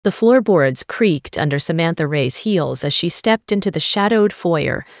The floorboards creaked under Samantha Ray's heels as she stepped into the shadowed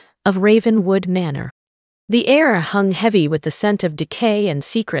foyer of Ravenwood Manor. The air hung heavy with the scent of decay and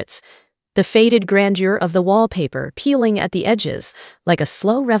secrets, the faded grandeur of the wallpaper peeling at the edges like a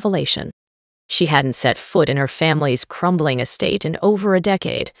slow revelation. She hadn't set foot in her family's crumbling estate in over a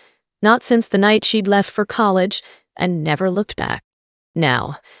decade, not since the night she'd left for college and never looked back.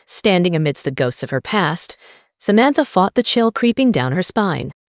 Now, standing amidst the ghosts of her past, Samantha fought the chill creeping down her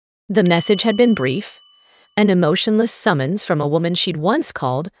spine. The message had been brief, an emotionless summons from a woman she'd once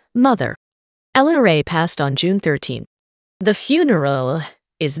called Mother. Eleanor Ray passed on June 13th. The funeral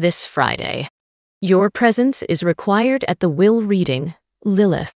is this Friday. Your presence is required at the will reading,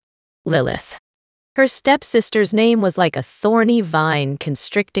 Lilith. Lilith. Her stepsister's name was like a thorny vine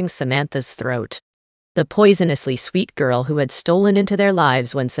constricting Samantha's throat. The poisonously sweet girl who had stolen into their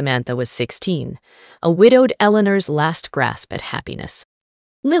lives when Samantha was 16, a widowed Eleanor's last grasp at happiness.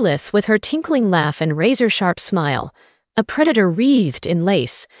 Lilith, with her tinkling laugh and razor-sharp smile, a predator wreathed in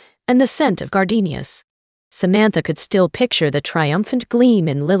lace, and the scent of gardenias. Samantha could still picture the triumphant gleam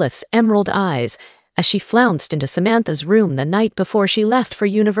in Lilith's emerald eyes as she flounced into Samantha's room the night before she left for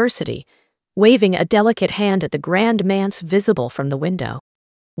university, waving a delicate hand at the grand manse visible from the window.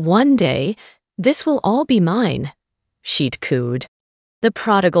 One day, this will all be mine, she'd cooed. The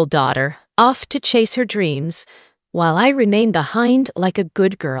prodigal daughter, off to chase her dreams, while I remain behind like a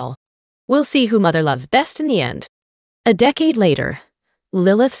good girl. We'll see who Mother loves best in the end. A decade later,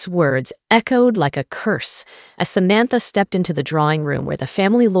 Lilith's words echoed like a curse as Samantha stepped into the drawing room where the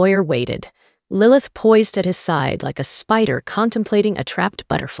family lawyer waited, Lilith poised at his side like a spider contemplating a trapped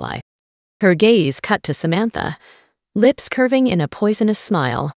butterfly. Her gaze cut to Samantha, lips curving in a poisonous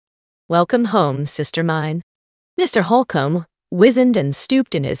smile. "Welcome home, sister mine." Mr. Holcomb, wizened and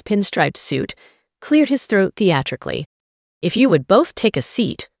stooped in his pinstriped suit, cleared his throat theatrically. "If you would both take a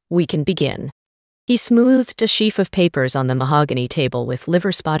seat, we can begin." He smoothed a sheaf of papers on the mahogany table with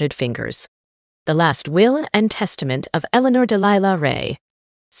liver-spotted fingers. The last will and testament of Eleanor Delilah Ray.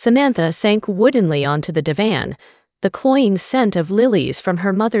 Samantha sank woodenly onto the divan, the cloying scent of lilies from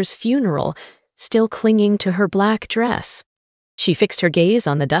her mother's funeral still clinging to her black dress. She fixed her gaze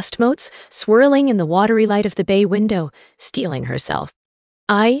on the dust motes swirling in the watery light of the bay window, steeling herself.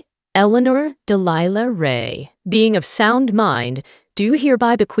 "I, Eleanor Delilah Ray, being of sound mind, do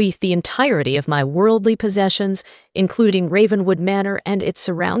hereby bequeath the entirety of my worldly possessions, including Ravenwood Manor and its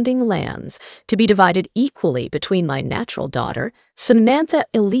surrounding lands, to be divided equally between my natural daughter, Samantha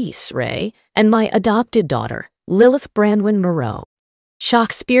Elise Ray, and my adopted daughter, Lilith Brandwin Moreau."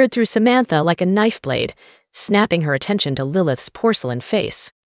 Shock speared through Samantha like a knife blade, snapping her attention to Lilith's porcelain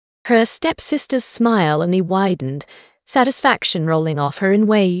face. Her stepsister's smile only widened, satisfaction rolling off her in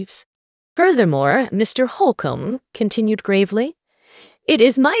waves. "Furthermore, Mr. Holcomb continued gravely, it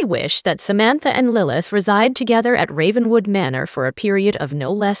is my wish that Samantha and Lilith reside together at Ravenwood Manor for a period of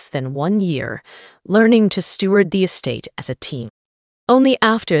no less than 1 year, learning to steward the estate as a team. Only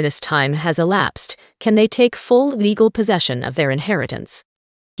after this time has elapsed can they take full legal possession of their inheritance."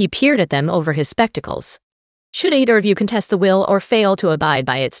 He peered at them over his spectacles. "Should either of you contest the will or fail to abide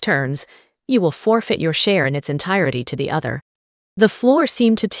by its terms, you will forfeit your share in its entirety to the other." The floor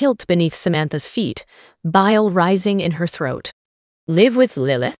seemed to tilt beneath Samantha's feet, bile rising in her throat. Live with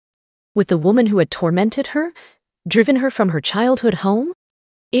Lilith? With the woman who had tormented her, driven her from her childhood home?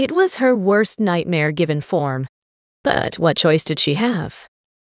 It was her worst nightmare given form. But what choice did she have?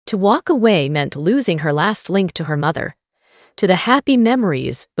 To walk away meant losing her last link to her mother, to the happy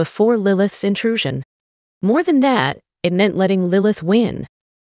memories before Lilith's intrusion. More than that, it meant letting Lilith win.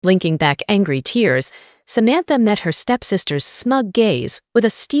 Blinking back angry tears, Samantha met her stepsister's smug gaze with a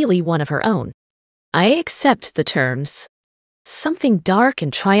steely one of her own. "I accept the terms." Something dark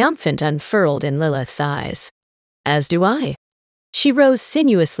and triumphant unfurled in Lilith's eyes. "As do I." She rose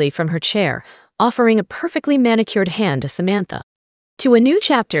sinuously from her chair, offering a perfectly manicured hand to Samantha. "To a new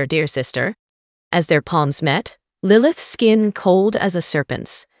chapter, dear sister." As their palms met, Lilith's skin cold as a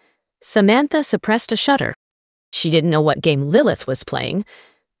serpent's, Samantha suppressed a shudder. She didn't know what game Lilith was playing,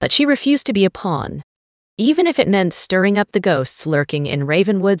 but she refused to be a pawn, even if it meant stirring up the ghosts lurking in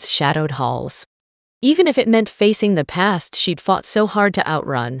Ravenwood's shadowed halls. Even if it meant facing the past she'd fought so hard to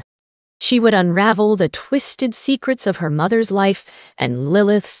outrun. She would unravel the twisted secrets of her mother's life and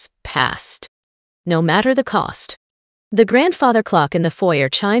Lilith's past, no matter the cost. The grandfather clock in the foyer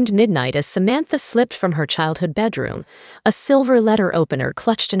chimed midnight as Samantha slipped from her childhood bedroom, a silver letter opener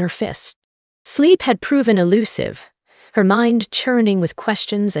clutched in her fist. Sleep had proven elusive, her mind churning with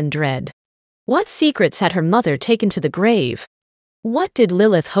questions and dread. What secrets had her mother taken to the grave? What did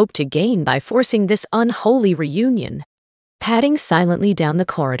Lilith hope to gain by forcing this unholy reunion? Padding silently down the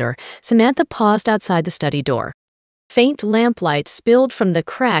corridor, Samantha paused outside the study door. Faint lamplight spilled from the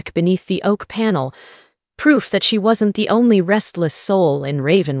crack beneath the oak panel, proof that she wasn't the only restless soul in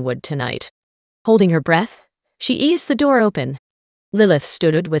Ravenwood tonight. Holding her breath, she eased the door open. Lilith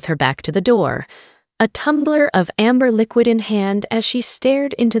stood with her back to the door, a tumbler of amber liquid in hand as she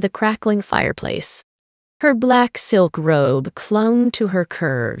stared into the crackling fireplace. Her black silk robe clung to her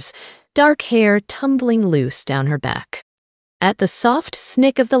curves, dark hair tumbling loose down her back. At the soft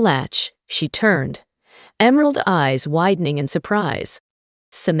snick of the latch, she turned, emerald eyes widening in surprise.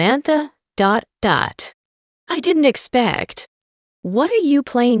 Samantha, ... I didn't expect. What are you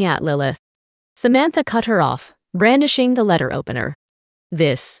playing at, Lilith? Samantha cut her off, brandishing the letter opener.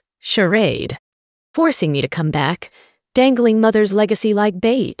 This charade. Forcing me to come back, dangling Mother's legacy like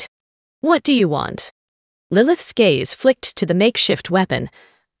bait. What do you want? Lilith's gaze flicked to the makeshift weapon,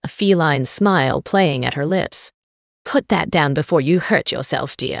 a feline smile playing at her lips. Put that down before you hurt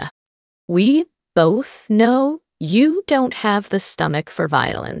yourself, dear. We both know you don't have the stomach for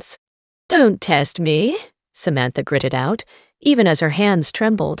violence. Don't test me, Samantha gritted out, even as her hands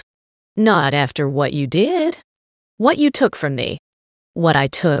trembled. Not after what you did. What you took from me. What I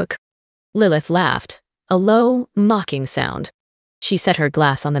took. Lilith laughed, a low, mocking sound. She set her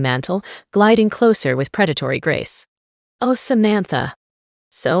glass on the mantel, gliding closer with predatory grace. Oh, Samantha.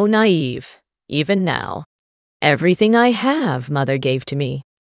 So naive, even now. Everything I have, Mother gave to me.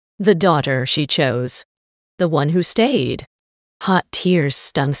 The daughter she chose. The one who stayed. Hot tears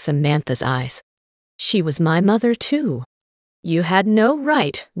stung Samantha's eyes. She was my mother, too. You had no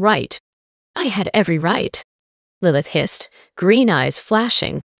right. I had every right. Lilith hissed, green eyes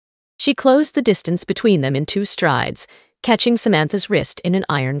flashing. She closed the distance between them in 2 strides, catching Samantha's wrist in an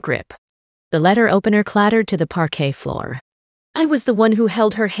iron grip. The letter opener clattered to the parquet floor. I was the one who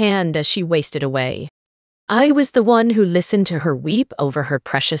held her hand as she wasted away. I was the one who listened to her weep over her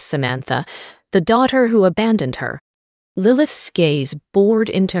precious Samantha, the daughter who abandoned her. Lilith's gaze bored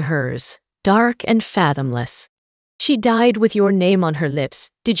into hers, dark and fathomless. She died with your name on her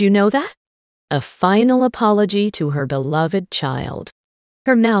lips, did you know that? A final apology to her beloved child.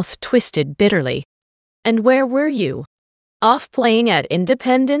 Her mouth twisted bitterly. And where were you? Off playing at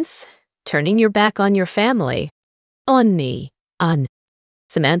independence? Turning your back on your family? On me.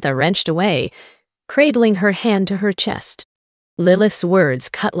 Samantha wrenched away, cradling her hand to her chest. Lilith's words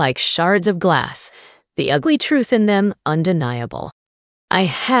cut like shards of glass, the ugly truth in them undeniable. I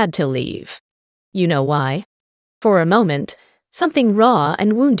had to leave. You know why? For a moment, something raw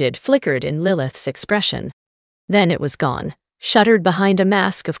and wounded flickered in Lilith's expression. Then it was gone, shuttered behind a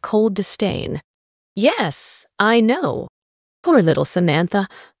mask of cold disdain. Yes, I know. Poor little Samantha,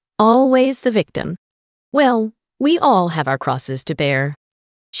 always the victim. Well, we all have our crosses to bear.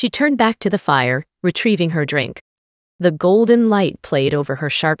 She turned back to the fire, retrieving her drink. The golden light played over her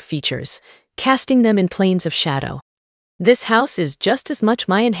sharp features, casting them in planes of shadow. This house is just as much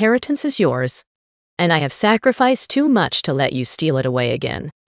my inheritance as yours, and I have sacrificed too much to let you steal it away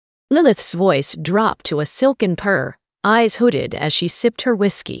again. Lilith's voice dropped to a silken purr, eyes hooded as she sipped her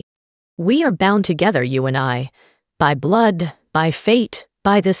whiskey. We are bound together, you and I, by blood, by fate,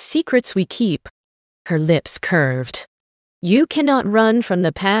 by the secrets we keep. Her lips curved. You cannot run from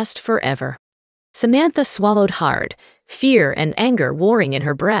the past forever. Samantha swallowed hard, fear and anger warring in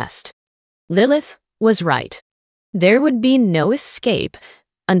her breast. Lilith was right. There would be no escape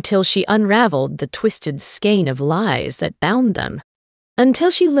until she unraveled the twisted skein of lies that bound them.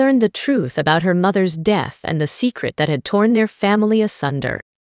 Until she learned the truth about her mother's death and the secret that had torn their family asunder.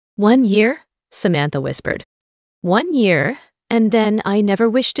 1 year, Samantha whispered. 1 year, and then I never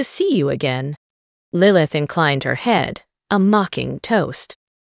wish to see you again. Lilith inclined her head, a mocking toast.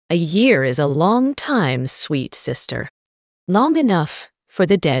 A year is a long time, sweet sister. Long enough for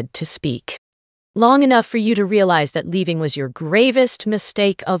the dead to speak. Long enough for you to realize that leaving was your gravest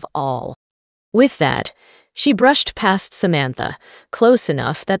mistake of all. With that, she brushed past Samantha, close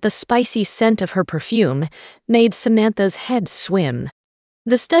enough that the spicy scent of her perfume made Samantha's head swim.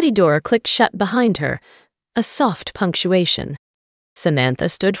 The study door clicked shut behind her, a soft punctuation. Samantha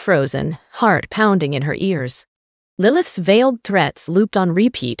stood frozen, heart pounding in her ears. Lilith's veiled threats looped on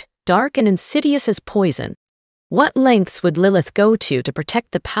repeat, dark and insidious as poison. What lengths would Lilith go to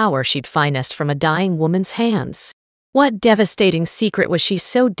protect the power she'd finessed from a dying woman's hands? What devastating secret was she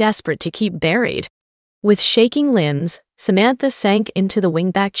so desperate to keep buried? With shaking limbs, Samantha sank into the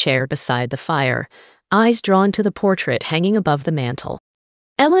wingback chair beside the fire, eyes drawn to the portrait hanging above the mantel.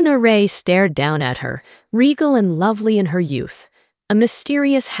 Eleanor Ray stared down at her, regal and lovely in her youth, a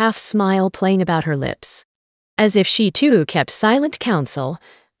mysterious half-smile playing about her lips. As if she too kept silent counsel,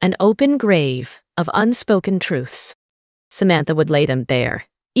 an open grave of unspoken truths. Samantha would lay them bare,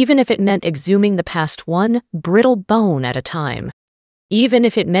 even if it meant exhuming the past one brittle bone at a time. Even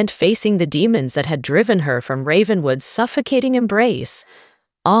if it meant facing the demons that had driven her from Ravenwood's suffocating embrace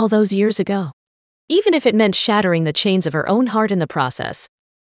all those years ago. Even if it meant shattering the chains of her own heart in the process.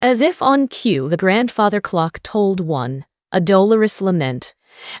 As if on cue, the grandfather clock tolled one, a dolorous lament,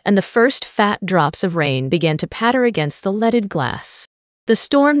 and the first fat drops of rain began to patter against the leaded glass. The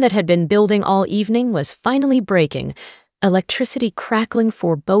storm that had been building all evening was finally breaking, electricity crackling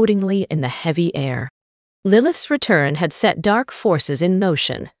forebodingly in the heavy air. Lilith's return had set dark forces in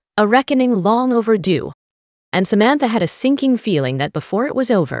motion, a reckoning long overdue, and Samantha had a sinking feeling that before it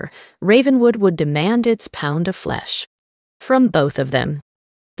was over, Ravenwood would demand its pound of flesh. From both of them.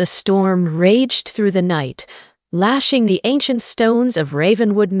 The storm raged through the night, lashing the ancient stones of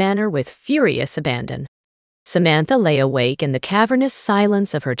Ravenwood Manor with furious abandon. Samantha lay awake in the cavernous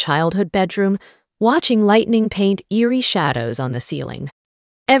silence of her childhood bedroom, watching lightning paint eerie shadows on the ceiling.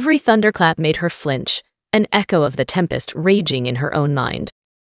 Every thunderclap made her flinch, an echo of the tempest raging in her own mind.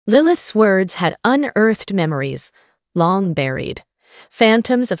 Lilith's words had unearthed memories, long buried,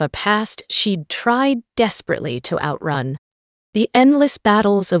 phantoms of a past she'd tried desperately to outrun. The endless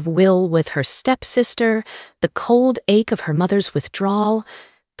battles of will with her stepsister, the cold ache of her mother's withdrawal,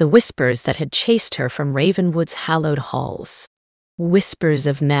 the whispers that had chased her from Ravenwood's hallowed halls. Whispers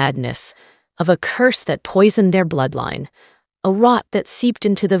of madness, of a curse that poisoned their bloodline, a rot that seeped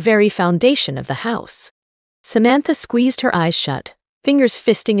into the very foundation of the house. Samantha squeezed her eyes shut, fingers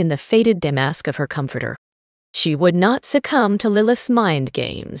fisting in the faded damask of her comforter. She would not succumb to Lilith's mind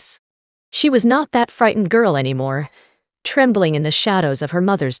games. She was not that frightened girl anymore, trembling in the shadows of her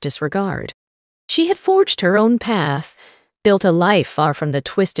mother's disregard. She had forged her own path, built a life far from the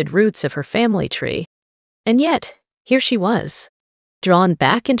twisted roots of her family tree. And yet, here she was, drawn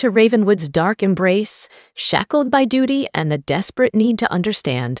back into Ravenwood's dark embrace, shackled by duty and the desperate need to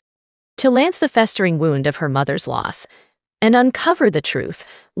understand. To lance the festering wound of her mother's loss and uncover the truth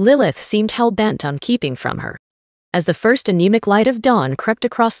Lilith seemed hell-bent on keeping from her. As the first anemic light of dawn crept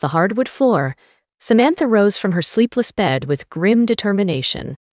across the hardwood floor, Samantha rose from her sleepless bed with grim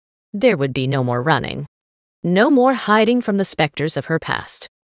determination. There would be no more running. No more hiding from the specters of her past.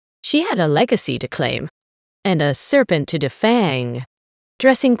 She had a legacy to claim, and a serpent to defang.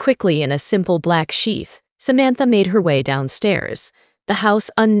 Dressing quickly in a simple black sheath, Samantha made her way downstairs, the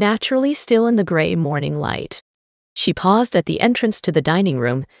house unnaturally still in the gray morning light. She paused at the entrance to the dining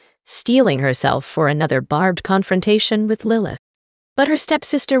room, steeling herself for another barbed confrontation with Lilith. But her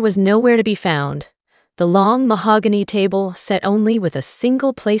stepsister was nowhere to be found. The long mahogany table set only with a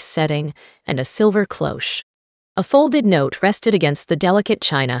single place setting and a silver cloche. A folded note rested against the delicate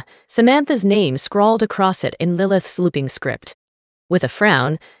china, Samantha's name scrawled across it in Lilith's looping script. With a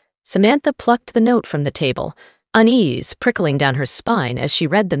frown, Samantha plucked the note from the table, unease prickling down her spine as she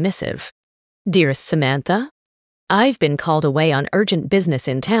read the missive. Dearest Samantha, I've been called away on urgent business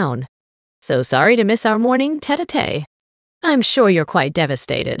in town. So sorry to miss our morning tete-a-tete. I'm sure you're quite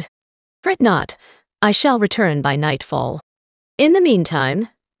devastated. Fret not, I shall return by nightfall. In the meantime,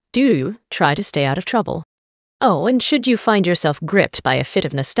 do try to stay out of trouble. Oh, and should you find yourself gripped by a fit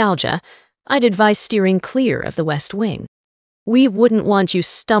of nostalgia, I'd advise steering clear of the West Wing. We wouldn't want you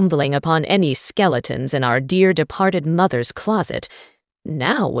stumbling upon any skeletons in our dear departed mother's closet,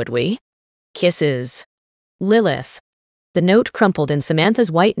 now would we? Kisses. Lilith. The note crumpled in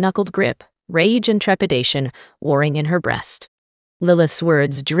Samantha's white-knuckled grip, rage and trepidation warring in her breast. Lilith's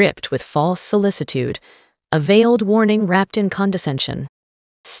words dripped with false solicitude, a veiled warning wrapped in condescension.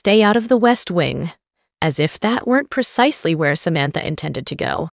 Stay out of the West Wing, as if that weren't precisely where Samantha intended to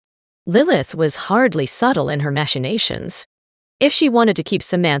go. Lilith was hardly subtle in her machinations. If she wanted to keep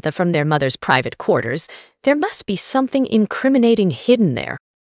Samantha from their mother's private quarters, there must be something incriminating hidden there.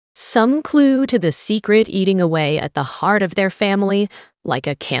 Some clue to the secret eating away at the heart of their family like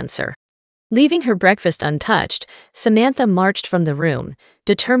a cancer. Leaving her breakfast untouched, Samantha marched from the room,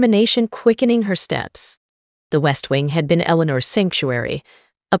 determination quickening her steps. The West Wing had been Eleanor's sanctuary,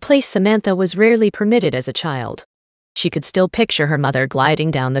 a place Samantha was rarely permitted as a child. She could still picture her mother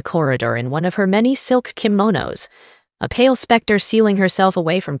gliding down the corridor in one of her many silk kimonos, a pale specter sealing herself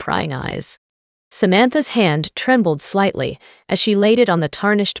away from prying eyes. Samantha's hand trembled slightly as she laid it on the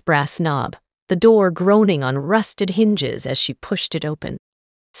tarnished brass knob, the door groaning on rusted hinges as she pushed it open.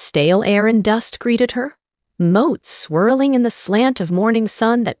 Stale air and dust greeted her, motes swirling in the slant of morning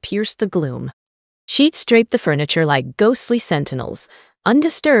sun that pierced the gloom. Sheets draped the furniture like ghostly sentinels,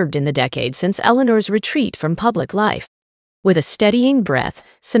 undisturbed in the decade since Eleanor's retreat from public life. With a steadying breath,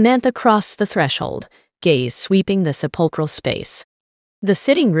 Samantha crossed the threshold, gaze sweeping the sepulchral space. The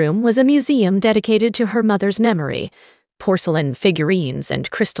sitting room was a museum dedicated to her mother's memory, porcelain figurines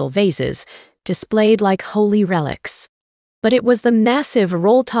and crystal vases, displayed like holy relics. But it was the massive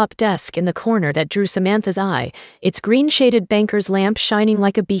roll-top desk in the corner that drew Samantha's eye, its green-shaded banker's lamp shining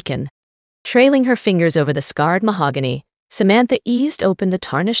like a beacon. Trailing her fingers over the scarred mahogany, Samantha eased open the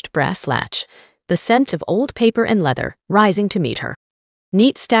tarnished brass latch, the scent of old paper and leather rising to meet her.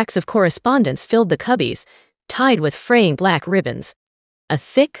 Neat stacks of correspondence filled the cubbies, tied with fraying black ribbons. A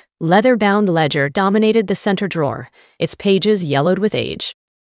thick, leather-bound ledger dominated the center drawer, its pages yellowed with age.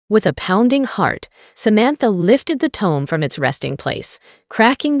 With a pounding heart, Samantha lifted the tome from its resting place,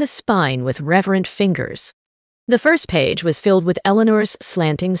 cracking the spine with reverent fingers. The first page was filled with Eleanor's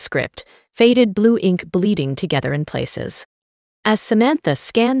slanting script, faded blue ink bleeding together in places. As Samantha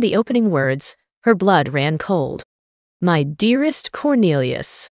scanned the opening words, her blood ran cold. My dearest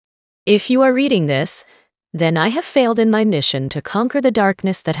Cornelius, if you are reading this, then I have failed in my mission to conquer the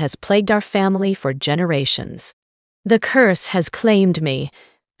darkness that has plagued our family for generations. The curse has claimed me,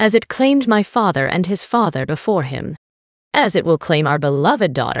 as it claimed my father and his father before him, as it will claim our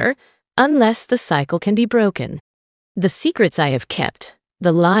beloved daughter, unless the cycle can be broken. The secrets I have kept,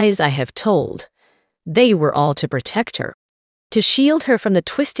 the lies I have told, they were all to protect her, to shield her from the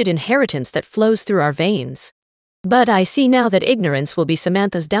twisted inheritance that flows through our veins. But I see now that ignorance will be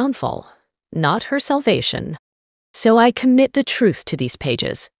Samantha's downfall, not her salvation. So I commit the truth to these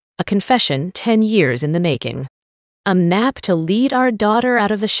pages, a confession 10 years in the making. A map to lead our daughter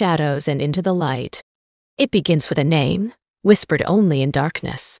out of the shadows and into the light. It begins with a name, whispered only in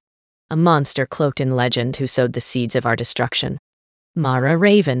darkness. A monster cloaked in legend who sowed the seeds of our destruction. Mara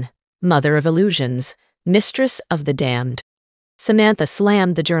Raven, mother of illusions, mistress of the damned. Samantha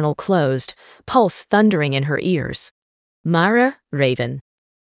slammed the journal closed, pulse thundering in her ears. Mara Raven.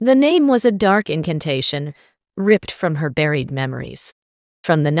 The name was a dark incantation, ripped from her buried memories.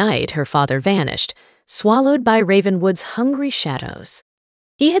 From the night her father vanished, swallowed by Ravenwood's hungry shadows.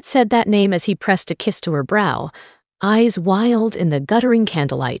 He had said that name as he pressed a kiss to her brow, eyes wild in the guttering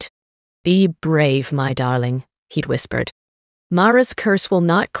candlelight. Be brave, my darling, he'd whispered. Mara's curse will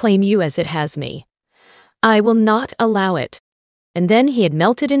not claim you as it has me. I will not allow it. And then he had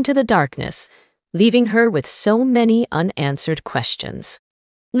melted into the darkness, leaving her with so many unanswered questions.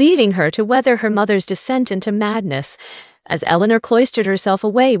 Leaving her to weather her mother's descent into madness, as Eleanor cloistered herself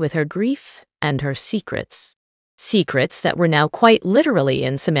away with her grief and her secrets. Secrets that were now quite literally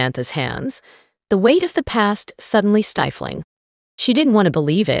in Samantha's hands, the weight of the past suddenly stifling. She didn't want to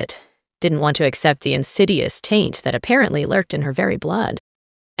believe it, didn't want to accept the insidious taint that apparently lurked in her very blood.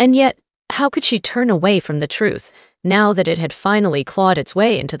 And yet, how could she turn away from the truth, now that it had finally clawed its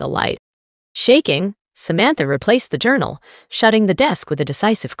way into the light? Shaking, Samantha replaced the journal, shutting the desk with a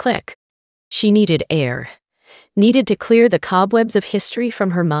decisive click. She needed air, needed to clear the cobwebs of history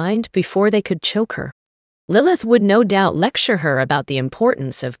from her mind before they could choke her. Lilith would no doubt lecture her about the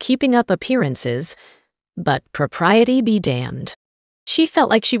importance of keeping up appearances, but propriety be damned. She felt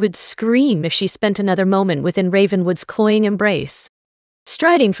like she would scream if she spent another moment within Ravenwood's cloying embrace.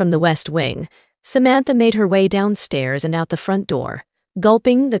 Striding from the west wing, Samantha made her way downstairs and out the front door,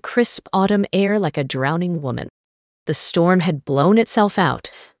 gulping the crisp autumn air like a drowning woman. The storm had blown itself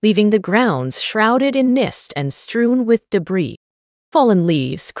out, leaving the grounds shrouded in mist and strewn with debris. Fallen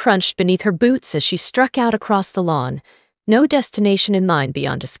leaves crunched beneath her boots as she struck out across the lawn, no destination in mind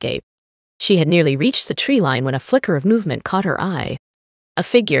beyond escape. She had nearly reached the tree line when a flicker of movement caught her eye. A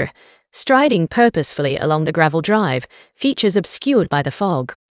figure, striding purposefully along the gravel drive, features obscured by the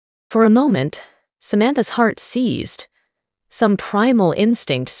fog. For a moment, Samantha's heart seized, some primal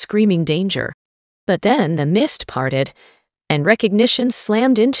instinct screaming danger. But then the mist parted, and recognition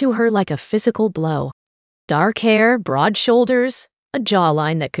slammed into her like a physical blow. Dark hair, broad shoulders, a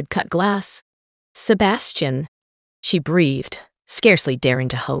jawline that could cut glass. Sebastian. She breathed, scarcely daring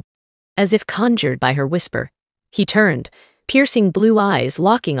to hope. As if conjured by her whisper, he turned, piercing blue eyes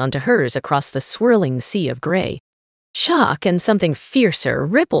locking onto hers across the swirling sea of gray. Shock and something fiercer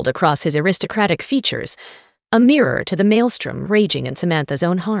rippled across his aristocratic features, a mirror to the maelstrom raging in Samantha's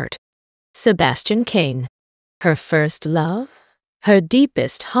own heart. Sebastian Kane. Her first love? Her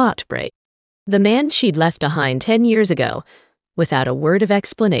deepest heartbreak. The man she'd left behind 10 years ago, without a word of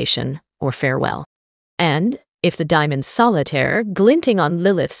explanation or farewell. And, if the diamond solitaire glinting on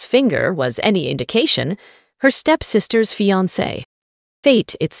Lilith's finger was any indication, her stepsister's fiancé.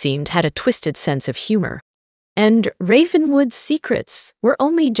 Fate, it seemed, had a twisted sense of humor. And Ravenwood's secrets were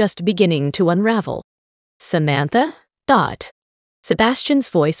only just beginning to unravel. Samantha? Dot. Sebastian's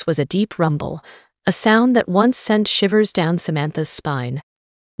voice was a deep rumble, a sound that once sent shivers down Samantha's spine.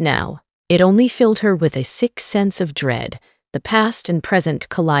 Now, it only filled her with a sick sense of dread, the past and present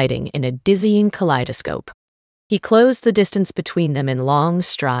colliding in a dizzying kaleidoscope. He closed the distance between them in long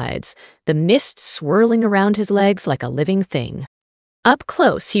strides, the mist swirling around his legs like a living thing. Up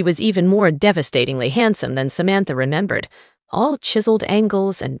close, he was even more devastatingly handsome than Samantha remembered, all chiseled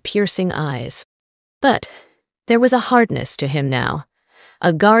angles and piercing eyes. But there was a hardness to him now,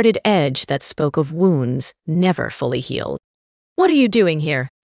 a guarded edge that spoke of wounds never fully healed. "What are you doing here?"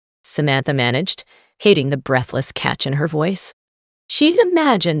 Samantha managed, hating the breathless catch in her voice. She'd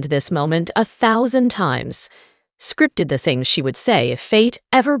imagined this moment 1,000 times, scripted the things she would say if fate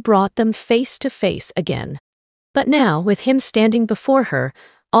ever brought them face to face again. But now, with him standing before her,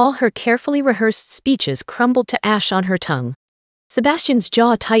 all her carefully rehearsed speeches crumbled to ash on her tongue. Sebastian's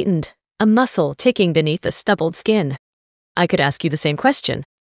jaw tightened, a muscle ticking beneath the stubbled skin. "I could ask you the same question.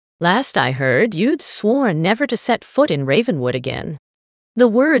 Last I heard, you'd sworn never to set foot in Ravenwood again." The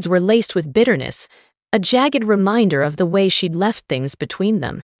words were laced with bitterness, a jagged reminder of the way she'd left things between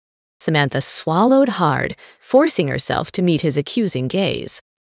them. Samantha swallowed hard, forcing herself to meet his accusing gaze.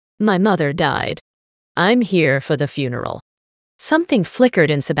 "My mother died. I'm here for the funeral." Something flickered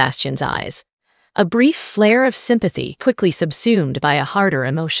in Sebastian's eyes, a brief flare of sympathy quickly subsumed by a harder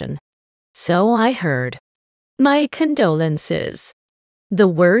emotion. "So I heard. My condolences." The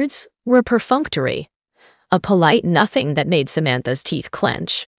words were perfunctory, a polite nothing that made Samantha's teeth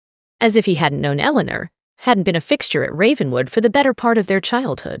clench. As if he hadn't known Eleanor, hadn't been a fixture at Ravenwood for the better part of their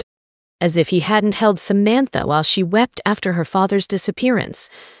childhood. As if he hadn't held Samantha while she wept after her father's disappearance,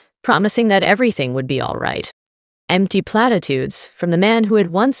 promising that everything would be all right. Empty platitudes from the man who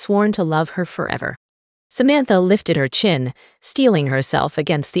had once sworn to love her forever. Samantha lifted her chin, steeling herself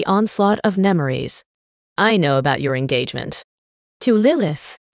against the onslaught of memories. "I know about your engagement." "To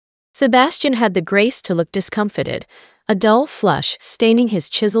Lilith." Sebastian had the grace to look discomfited, a dull flush staining his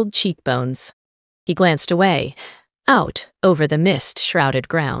chiseled cheekbones. He glanced away, out over the mist-shrouded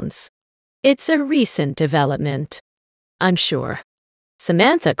grounds. "It's a recent development, I'm sure."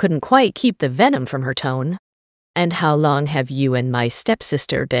 Samantha couldn't quite keep the venom from her tone. "And how long have you and my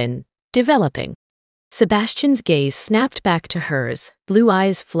stepsister been developing?" Sebastian's gaze snapped back to hers, blue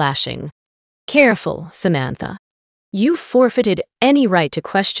eyes flashing. "Careful, Samantha. You forfeited any right to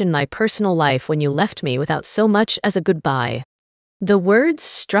question my personal life when you left me without so much as a goodbye." The words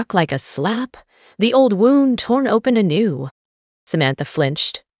struck like a slap, the old wound torn open anew. Samantha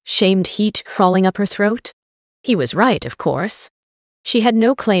flinched, shamed heat crawling up her throat. He was right, of course. She had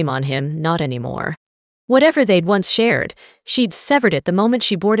no claim on him, not anymore. Whatever they'd once shared, she'd severed it the moment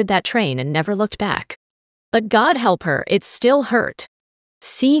she boarded that train and never looked back. But God help her, it still hurt.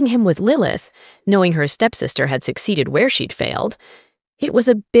 Seeing him with Lilith, knowing her stepsister had succeeded where she'd failed, it was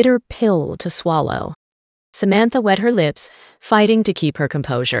a bitter pill to swallow. Samantha wet her lips, fighting to keep her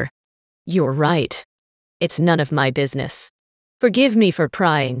composure. "You're right. It's none of my business. Forgive me for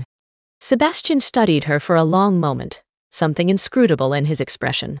prying." Sebastian studied her for a long moment, something inscrutable in his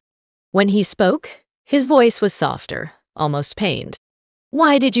expression. When he spoke, his voice was softer, almost pained.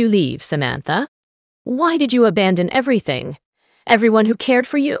 "Why did you leave, Samantha? Why did you abandon everything? Everyone who cared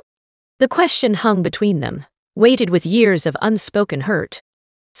for you?" The question hung between them, weighted with years of unspoken hurt.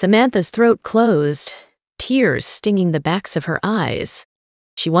 Samantha's throat closed, tears stinging the backs of her eyes.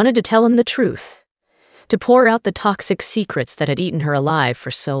 She wanted to tell him the truth, to pour out the toxic secrets that had eaten her alive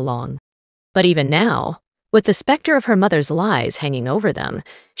for so long. But even now, with the specter of her mother's lies hanging over them,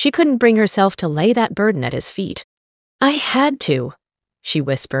 she couldn't bring herself to lay that burden at his feet. "I had to," she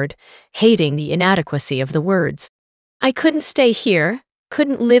whispered, hating the inadequacy of the words. "I couldn't stay here,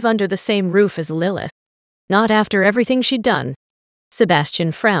 couldn't live under the same roof as Lilith. Not after everything she'd done."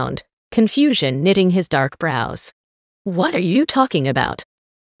 Sebastian frowned, confusion knitting his dark brows. "What are you talking about?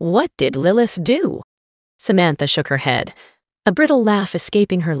 What did Lilith do?" Samantha shook her head, a brittle laugh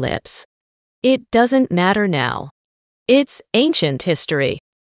escaping her lips. "It doesn't matter now. It's ancient history."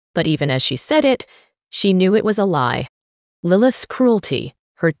 But even as she said it, she knew it was a lie. Lilith's cruelty,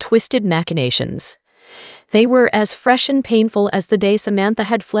 her twisted machinations, they were as fresh and painful as the day Samantha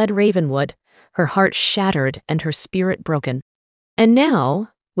had fled Ravenwood, her heart shattered and her spirit broken. And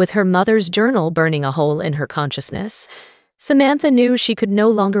now, with her mother's journal burning a hole in her consciousness, Samantha knew she could no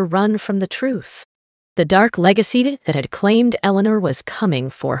longer run from the truth. The dark legacy that had claimed Eleanor was coming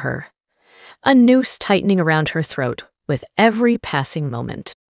for her, a noose tightening around her throat with every passing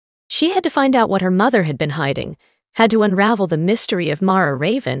moment. She had to find out what her mother had been hiding, had to unravel the mystery of Mara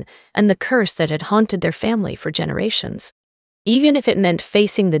Raven and the curse that had haunted their family for generations. Even if it meant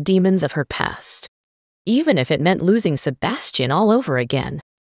facing the demons of her past. Even if it meant losing Sebastian all over again.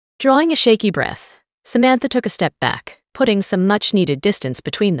 Drawing a shaky breath, Samantha took a step back, putting some much-needed distance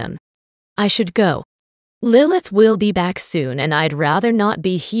between them. "I should go. Lilith will be back soon, and I'd rather not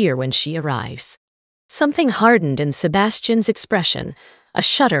be here when she arrives." Something hardened in Sebastian's expression, a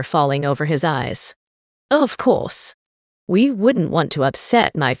shudder falling over his eyes. Of course. We wouldn't want to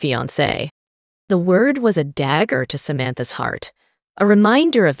upset my fiancé. The word was a dagger to Samantha's heart, a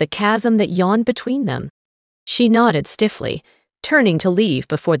reminder of the chasm that yawned between them. She nodded stiffly, turning to leave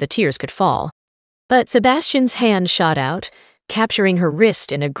before the tears could fall. But Sebastian's hand shot out, capturing her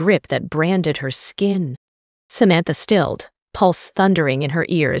wrist in a grip that branded her skin. Samantha stilled, pulse thundering in her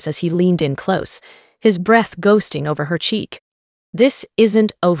ears as he leaned in close, his breath ghosting over her cheek. This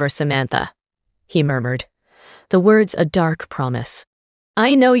isn't over, Samantha, he murmured, the words a dark promise.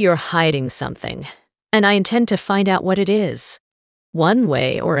 I know you're hiding something, and I intend to find out what it is, one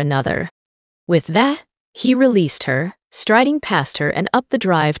way or another. With that, he released her, striding past her and up the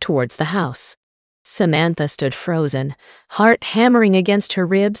drive towards the house. Samantha stood frozen, heart hammering against her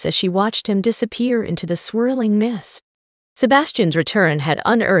ribs as she watched him disappear into the swirling mist. Sebastian's return had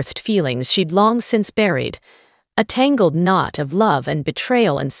unearthed feelings she'd long since buried, a tangled knot of love and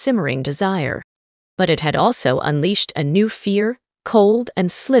betrayal and simmering desire. But it had also unleashed a new fear, cold and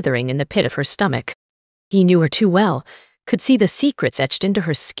slithering in the pit of her stomach. He knew her too well, could see the secrets etched into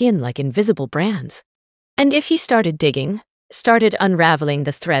her skin like invisible brands. And if he started digging, started unraveling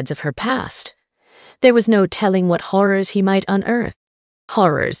the threads of her past, there was no telling what horrors he might unearth.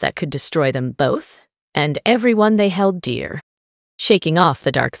 Horrors that could destroy them both, and everyone they held dear. Shaking off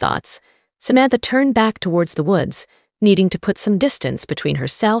the dark thoughts, Samantha turned back towards the woods, needing to put some distance between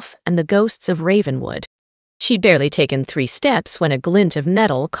herself and the ghosts of Ravenwood. She'd barely taken 3 steps when a glint of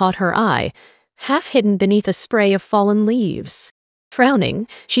nettle caught her eye, half hidden beneath a spray of fallen leaves. Frowning,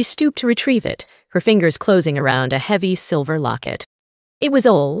 she stooped to retrieve it, her fingers closing around a heavy silver locket. It was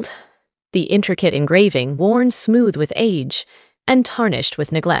old, the intricate engraving worn smooth with age and tarnished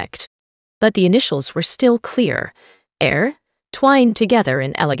with neglect. But the initials were still clear, twined together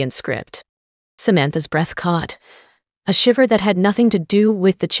in elegant script. Samantha's breath caught, a shiver that had nothing to do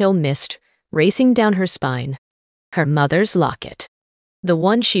with the chill mist racing down her spine. Her mother's locket. The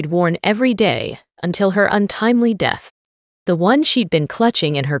one she'd worn every day until her untimely death. The one she'd been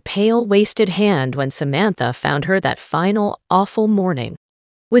clutching in her pale, wasted hand when Samantha found her that final, awful morning.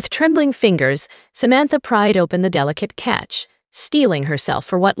 With trembling fingers, Samantha pried open the delicate catch, steeling herself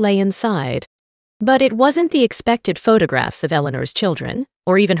for what lay inside. But it wasn't the expected photographs of Eleanor's children,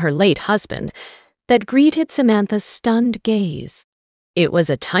 or even her late husband, that greeted Samantha's stunned gaze. It was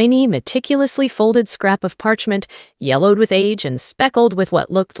a tiny, meticulously folded scrap of parchment, yellowed with age and speckled with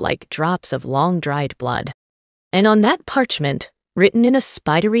what looked like drops of long-dried blood. And on that parchment, written in a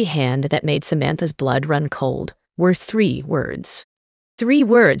spidery hand that made Samantha's blood run cold, were 3 words. 3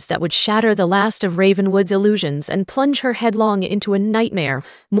 words that would shatter the last of Ravenwood's illusions and plunge her headlong into a nightmare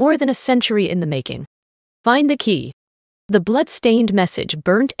more than a century in the making. Find the key. The blood-stained message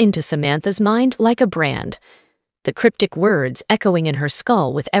burnt into Samantha's mind like a brand, the cryptic words echoing in her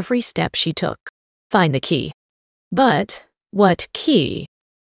skull with every step she took. Find the key. But what key?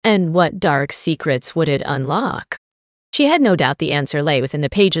 And what dark secrets would it unlock? She had no doubt the answer lay within the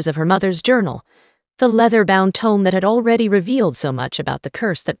pages of her mother's journal, the leather-bound tome that had already revealed so much about the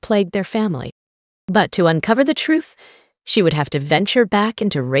curse that plagued their family. But to uncover the truth, she would have to venture back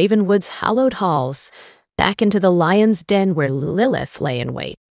into Ravenwood's hallowed halls, back into the lion's den where Lilith lay in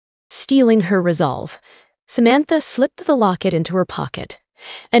wait. Steeling her resolve, Samantha slipped the locket into her pocket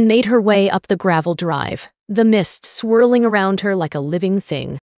and made her way up the gravel drive, the mist swirling around her like a living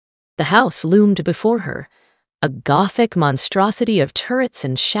thing. The house loomed before her, a gothic monstrosity of turrets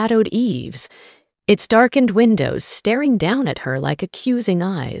and shadowed eaves, its darkened windows staring down at her like accusing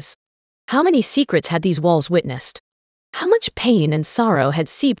eyes. How many secrets had these walls witnessed? How much pain and sorrow had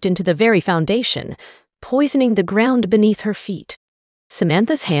seeped into the very foundation, poisoning the ground beneath her feet?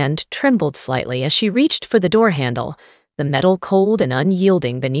 Samantha's hand trembled slightly as she reached for the door handle, the metal cold and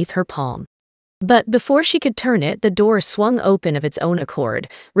unyielding beneath her palm. But before she could turn it, the door swung open of its own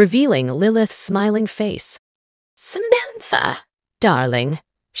accord, revealing Lilith's smiling face. "Samantha, darling,"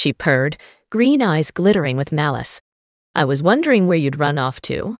 she purred, green eyes glittering with malice. "I was wondering where you'd run off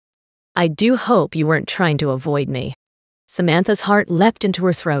to. I do hope you weren't trying to avoid me." Samantha's heart leapt into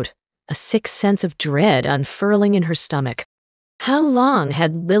her throat, a sick sense of dread unfurling in her stomach. How long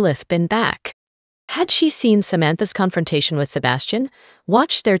had Lilith been back? Had she seen Samantha's confrontation with Sebastian,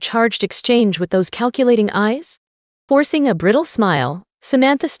 watched their charged exchange with those calculating eyes? Forcing a brittle smile,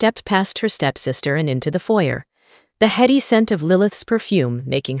 Samantha stepped past her stepsister and into the foyer, the heady scent of Lilith's perfume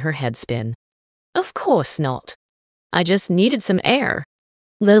making her head spin. "Of course not. I just needed some air,"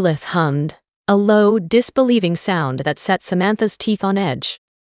 Lilith hummed, a low, disbelieving sound that set Samantha's teeth on edge.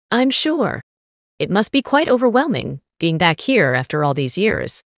 "I'm sure. It must be quite overwhelming, being back here after all these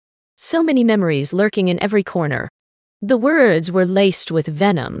years." So many memories lurking in every corner. The words were laced with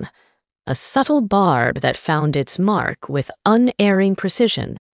venom, a subtle barb that found its mark with unerring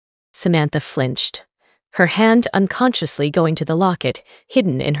precision. Samantha flinched, her hand unconsciously going to the locket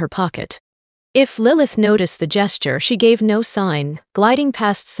hidden in her pocket. If Lilith noticed the gesture, she gave no sign, gliding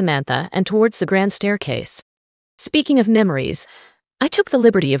past Samantha and towards the grand staircase. Speaking of memories, I took the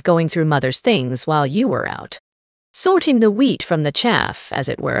liberty of going through Mother's things while you were out. Sorting the wheat from the chaff, as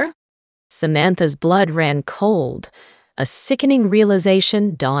it were. Samantha's blood ran cold, a sickening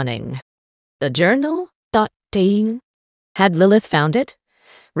realization dawning. The journal? Ding. Had Lilith found it?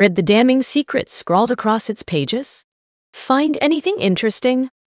 Read the damning secrets scrawled across its pages? Find anything interesting?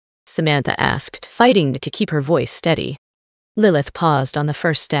 Samantha asked, fighting to keep her voice steady. Lilith paused on the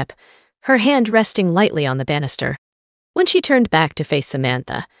first step, her hand resting lightly on the banister. When she turned back to face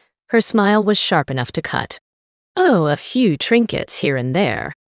Samantha, her smile was sharp enough to cut. Oh, a few trinkets here and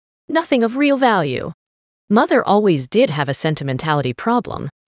there. Nothing of real value. Mother always did have a sentimentality problem.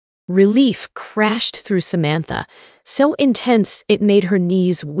 Relief crashed through Samantha, so intense it made her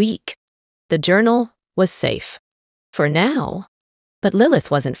knees weak. The journal was safe. For now. But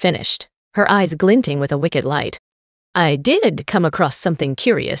Lilith wasn't finished, her eyes glinting with a wicked light. I did come across something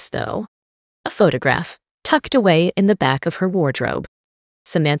curious, though. A photograph, tucked away in the back of her wardrobe.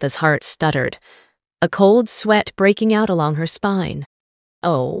 Samantha's heart stuttered, a cold sweat breaking out along her spine.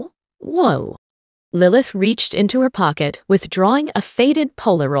 Oh, whoa. Lilith reached into her pocket, withdrawing a faded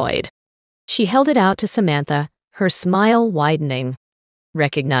Polaroid. She held it out to Samantha, her smile widening.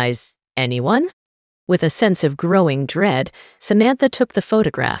 Recognize anyone? With a sense of growing dread, Samantha took the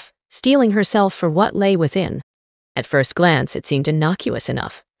photograph, steeling herself for what lay within. At first glance, it seemed innocuous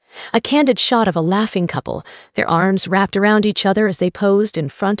enough. A candid shot of a laughing couple, their arms wrapped around each other as they posed in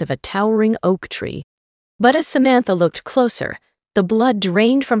front of a towering oak tree. But as Samantha looked closer, the blood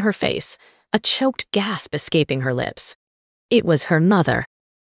drained from her face, a choked gasp escaping her lips. It was her mother.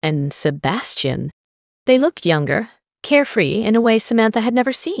 And Sebastian. They looked younger, carefree in a way Samantha had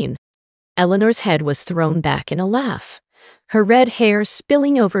never seen. Eleanor's head was thrown back in a laugh, her red hair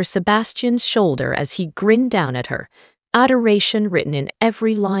spilling over Sebastian's shoulder as he grinned down at her, adoration written in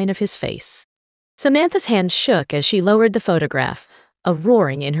every line of his face. Samantha's hand shook as she lowered the photograph, a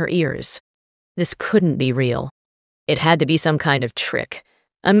roaring in her ears. This couldn't be real. It had to be some kind of trick,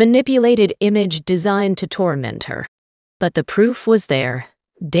 a manipulated image designed to torment her. But the proof was there,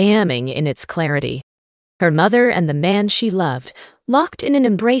 damning in its clarity. Her mother and the man she loved, locked in an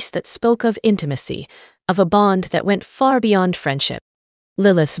embrace that spoke of intimacy, of a bond that went far beyond friendship.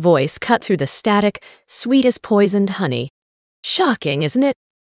 Lilith's voice cut through the static, sweet as poisoned honey. Shocking, isn't it?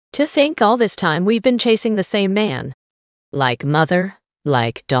 To think all this time we've been chasing the same man. Like mother,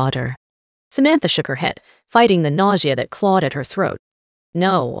 like daughter. Samantha shook her head, fighting the nausea that clawed at her throat.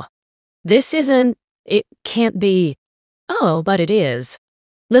 No. This isn't. It can't be. Oh, but it is.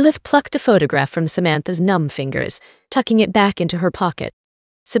 Lilith plucked a photograph from Samantha's numb fingers, tucking it back into her pocket.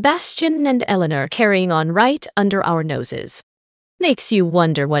 Sebastian and Eleanor carrying on right under our noses. Makes you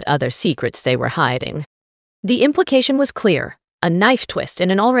wonder what other secrets they were hiding. The implication was clear, a knife twist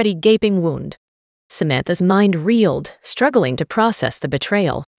in an already gaping wound. Samantha's mind reeled, struggling to process the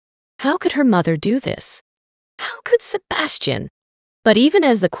betrayal. How could her mother do this? How could Sebastian? But even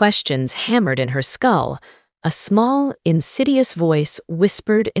as the questions hammered in her skull, a small, insidious voice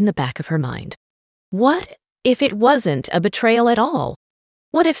whispered in the back of her mind. What if it wasn't a betrayal at all?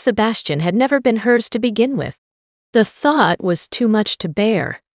 What if Sebastian had never been hers to begin with? The thought was too much to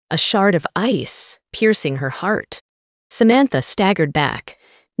bear, a shard of ice piercing her heart. Samantha staggered back,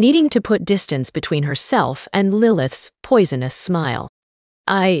 needing to put distance between herself and Lilith's poisonous smile.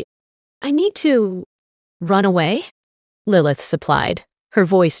 I need to run away? Lilith supplied, her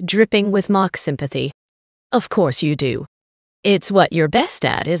voice dripping with mock sympathy. Of course you do. It's what you're best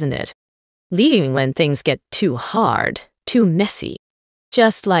at, isn't it? Leaving when things get too hard, too messy.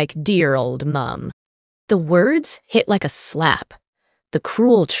 Just like dear old Mum. The words hit like a slap, the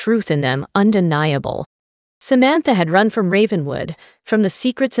cruel truth in them undeniable. Samantha had run from Ravenwood, from the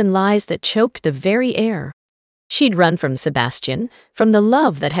secrets and lies that choked the very air. She'd run from Sebastian, from the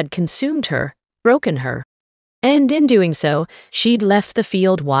love that had consumed her, broken her. And in doing so, she'd left the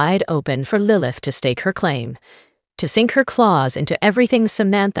field wide open for Lilith to stake her claim, to sink her claws into everything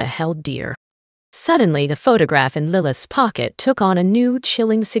Samantha held dear. Suddenly, the photograph in Lilith's pocket took on a new,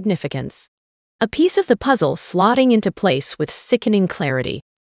 chilling significance. A piece of the puzzle slotting into place with sickening clarity.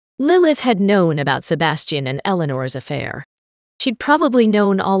 Lilith had known about Sebastian and Eleanor's affair. She'd probably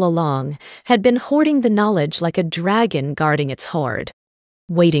known all along, had been hoarding the knowledge like a dragon guarding its hoard,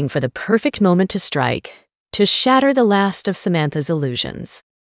 waiting for the perfect moment to strike, to shatter the last of Samantha's illusions.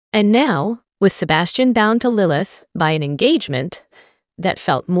 And now, with Sebastian bound to Lilith by an engagement that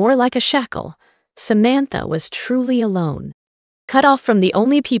felt more like a shackle, Samantha was truly alone. Cut off from the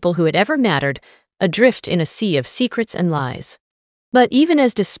only people who had ever mattered, adrift in a sea of secrets and lies. But even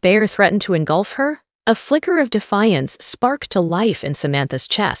as despair threatened to engulf her, a flicker of defiance sparked to life in Samantha's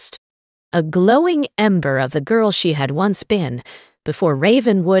chest. A glowing ember of the girl she had once been, before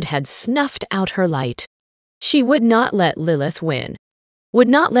Ravenwood had snuffed out her light. She would not let Lilith win. Would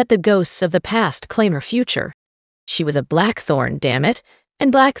not let the ghosts of the past claim her future. She was a blackthorn, damn it,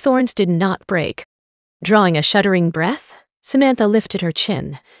 and blackthorns did not break. Drawing a shuddering breath, Samantha lifted her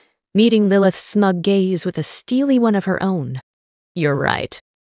chin, meeting Lilith's smug gaze with a steely one of her own. You're right.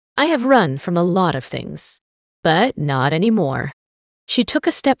 I have run from a lot of things, but not anymore. She took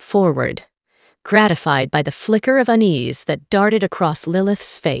a step forward, gratified by the flicker of unease that darted across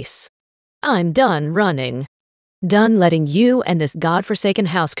Lilith's face. I'm done running. Done letting you and this godforsaken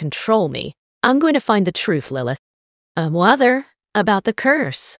house control me. I'm going to find the truth, Lilith. Mother, about the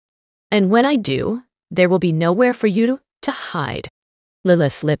curse. And when I do, there will be nowhere for you to hide.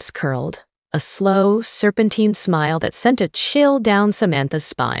 Lilith's lips curled, a slow, serpentine smile that sent a chill down Samantha's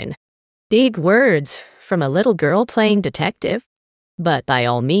spine. Big words from a little girl playing detective. But by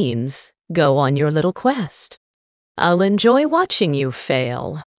all means, go on your little quest. I'll enjoy watching you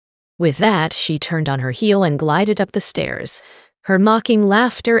fail. With that, she turned on her heel and glided up the stairs, her mocking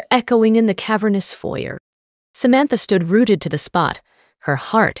laughter echoing in the cavernous foyer. Samantha stood rooted to the spot, her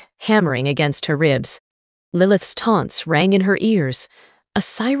heart hammering against her ribs. Lilith's taunts rang in her ears, a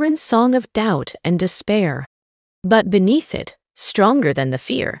siren song of doubt and despair. But beneath it, stronger than the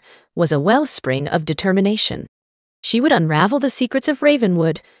fear, was a wellspring of determination. She would unravel the secrets of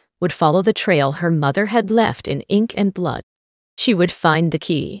Ravenwood, would follow the trail her mother had left in ink and blood. She would find the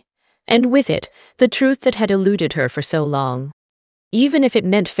key, and with it, the truth that had eluded her for so long. Even if it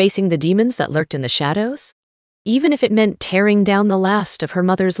meant facing the demons that lurked in the shadows, even if it meant tearing down the last of her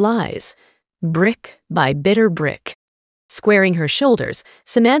mother's lies, brick by bitter brick. Squaring her shoulders,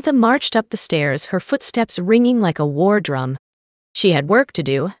 Samantha marched up the stairs, her footsteps ringing like a war drum. She had work to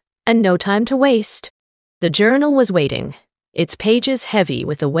do, and no time to waste. The journal was waiting, its pages heavy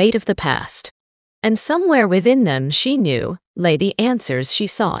with the weight of the past. And somewhere within them, she knew, lay the answers she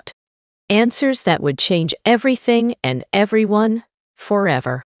sought. Answers that would change everything and everyone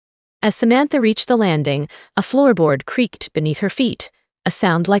forever. As Samantha reached the landing, a floorboard creaked beneath her feet, a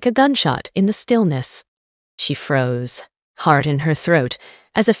sound like a gunshot in the stillness. She froze, heart in her throat,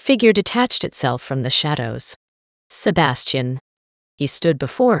 as a figure detached itself from the shadows. Sebastian. He stood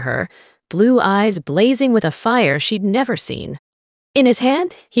before her, blue eyes blazing with a fire she'd never seen. In his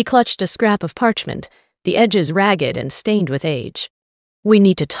hand, he clutched a scrap of parchment, the edges ragged and stained with age. "We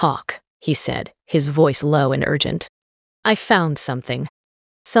need to talk," he said, his voice low and urgent. "I found something.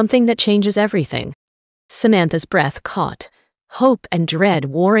 Something that changes everything." Samantha's breath caught, hope and dread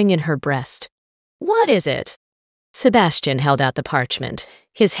warring in her breast. "What is it?" Sebastian held out the parchment,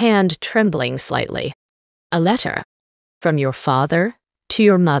 his hand trembling slightly. "A letter. From your father to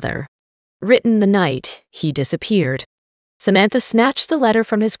your mother. Written the night he disappeared." Samantha snatched the letter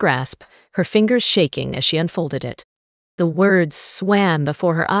from his grasp, her fingers shaking as she unfolded it. The words swam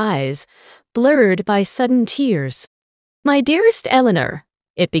before her eyes, blurred by sudden tears. "My dearest Eleanor,"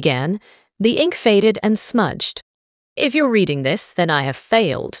 it began. The ink faded and smudged. "If you're reading this, then I have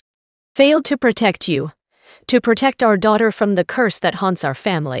failed. Failed to protect you. To protect our daughter from the curse that haunts our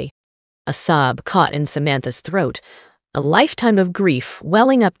family." A sob caught in Samantha's throat, a lifetime of grief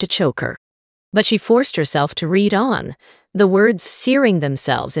welling up to choke her. But she forced herself to read on, the words searing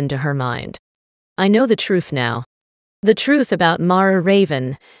themselves into her mind. "I know the truth now. The truth about Mara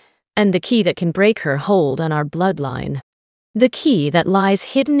Raven, and the key that can break her hold on our bloodline. The key that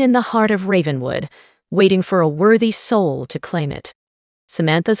lies hidden in the heart of Ravenwood, waiting for a worthy soul to claim it."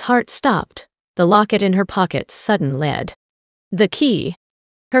 Samantha's heart stopped, the locket in her pocket sudden lead. The key.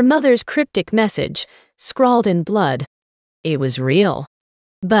 Her mother's cryptic message, scrawled in blood. It was real.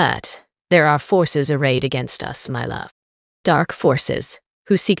 But there are forces arrayed against us, my love. Dark forces,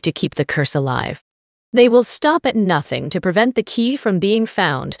 who seek to keep the curse alive. They will stop at nothing to prevent the key from being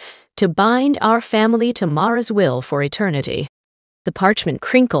found, to bind our family to Mara's will for eternity. The parchment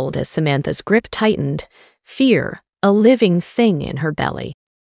crinkled as Samantha's grip tightened, fear, a living thing in her belly.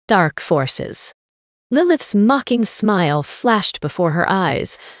 Dark forces. Lilith's mocking smile flashed before her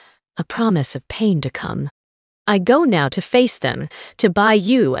eyes, a promise of pain to come. "I go now to face them, to buy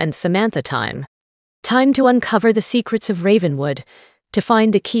you and Samantha time. Time to uncover the secrets of Ravenwood, to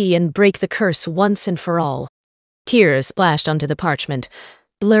find the key and break the curse once and for all." Tears splashed onto the parchment,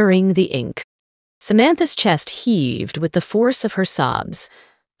 blurring the ink. Samantha's chest heaved with the force of her sobs,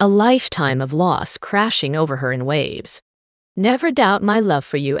 a lifetime of loss crashing over her in waves. Never doubt my love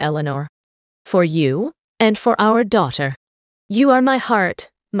for you, Eleanor. For you, and for our daughter. You are my heart,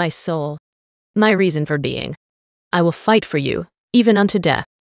 my soul, my reason for being. I will fight for you, even unto death.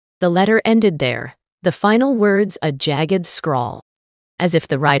 The letter ended there, the final words a jagged scrawl. As if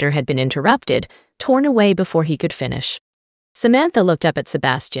the writer had been interrupted, torn away before he could finish. Samantha looked up at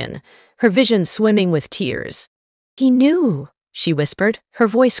Sebastian, her vision swimming with tears. He knew, she whispered, her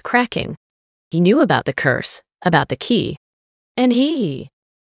voice cracking. He knew about the curse, about the key. And he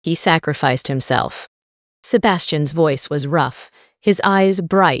sacrificed himself. Sebastian's voice was rough, his eyes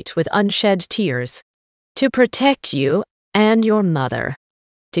bright with unshed tears. To protect you and your mother.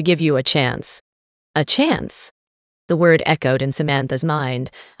 To give you a chance. A chance? The word echoed in Samantha's mind,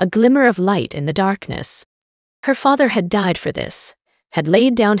 a glimmer of light in the darkness. Her father had died for this, had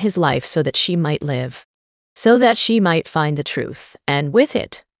laid down his life so that she might live. So that she might find the truth, and with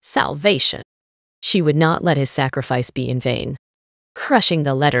it, salvation. She would not let his sacrifice be in vain. Crushing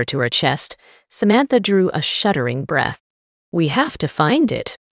the letter to her chest, Samantha drew a shuddering breath. We have to find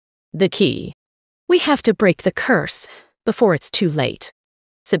it. The key. We have to break the curse, before it's too late.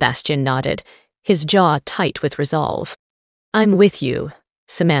 Sebastian nodded, his jaw tight with resolve. I'm with you,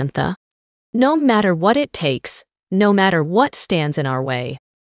 Samantha. No matter what it takes, no matter what stands in our way.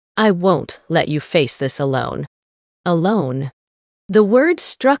 I won't let you face this alone. Alone. The word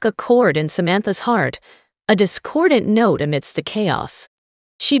struck a chord in Samantha's heart, a discordant note amidst the chaos.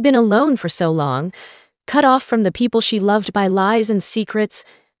 She'd been alone for so long, cut off from the people she loved by lies and secrets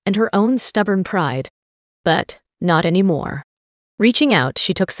and her own stubborn pride. But not anymore. Reaching out,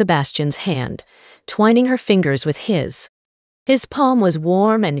 she took Sebastian's hand, twining her fingers with his. His palm was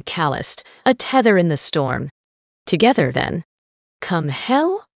warm and calloused, a tether in the storm. Together, then. Come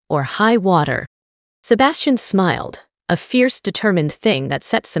hell or high water. Sebastian smiled, a fierce, determined thing that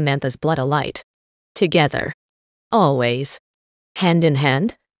set Samantha's blood alight. Together. Always. Hand in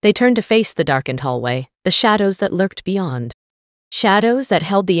hand, they turned to face the darkened hallway, the shadows that lurked beyond. Shadows that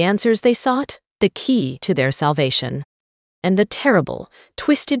held the answers they sought, the key to their salvation. And the terrible,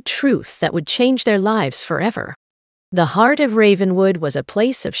 twisted truth that would change their lives forever. The heart of Ravenwood was a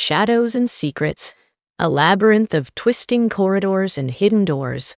place of shadows and secrets, a labyrinth of twisting corridors and hidden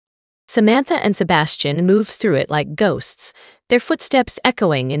doors. Samantha and Sebastian moved through it like ghosts, their footsteps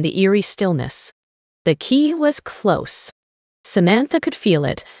echoing in the eerie stillness. The key was close. Samantha could feel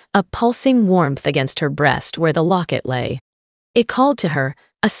it, a pulsing warmth against her breast where the locket lay. It called to her,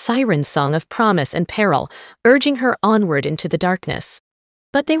 a siren song of promise and peril, urging her onward into the darkness.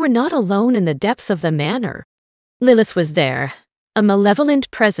 But they were not alone in the depths of the manor. Lilith was there, a malevolent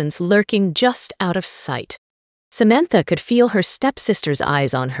presence lurking just out of sight. Samantha could feel her stepsister's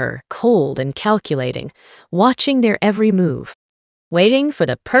eyes on her, cold and calculating, watching their every move, waiting for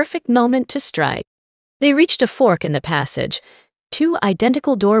the perfect moment to strike. They reached a fork in the passage, two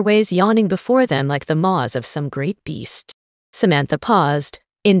identical doorways yawning before them like the maws of some great beast. Samantha paused,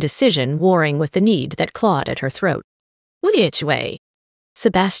 indecision warring with the need that clawed at her throat. Which way?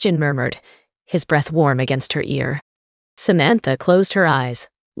 Sebastian murmured, his breath warm against her ear. Samantha closed her eyes,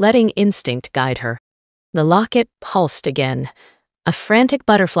 letting instinct guide her. The locket pulsed again. A frantic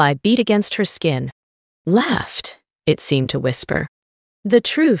butterfly beat against her skin. Laughed, it seemed to whisper. The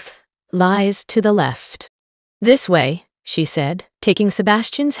truth lies to the left. This way, she said, taking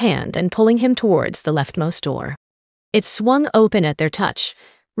Sebastian's hand and pulling him towards the leftmost door. It swung open at their touch,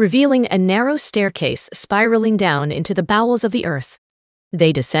 revealing a narrow staircase spiraling down into the bowels of the earth.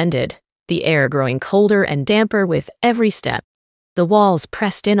 They descended, the air growing colder and damper with every step. The walls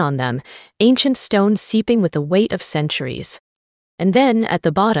pressed in on them, ancient stone seeping with the weight of centuries. And then, at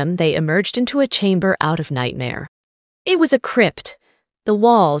the bottom, they emerged into a chamber out of nightmare. It was a crypt, the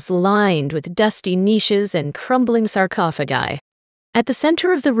walls lined with dusty niches and crumbling sarcophagi. At the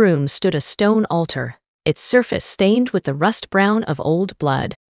center of the room stood a stone altar, its surface stained with the rust brown of old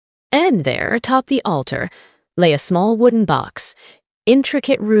blood. And there, atop the altar, lay a small wooden box,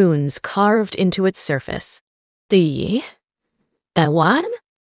 intricate runes carved into its surface. That one?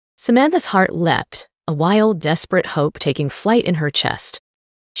 Samantha's heart leapt, a wild, desperate hope taking flight in her chest.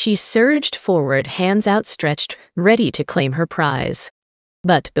 She surged forward, hands outstretched, ready to claim her prize.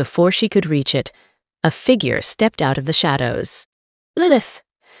 But before she could reach it, a figure stepped out of the shadows. Lilith,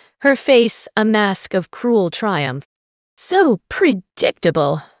 her face a mask of cruel triumph. So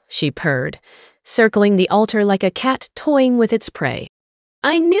predictable, she purred, circling the altar like a cat toying with its prey.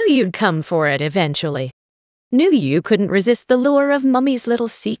 I knew you'd come for it eventually. Knew you couldn't resist the lure of Mummy's little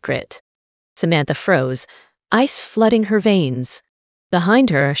secret. Samantha froze, ice flooding her veins. Behind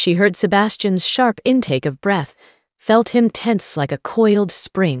her, she heard Sebastian's sharp intake of breath, felt him tense like a coiled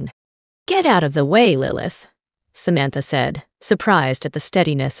spring. "Get out of the way, Lilith," Samantha said, surprised at the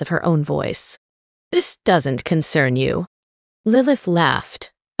steadiness of her own voice. "This doesn't concern you." Lilith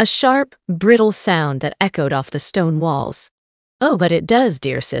laughed, a sharp, brittle sound that echoed off the stone walls. "Oh, but it does,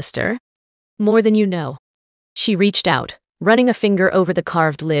 dear sister. More than you know." She reached out, running a finger over the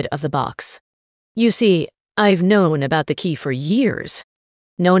carved lid of the box. "You see, I've known about the key for years.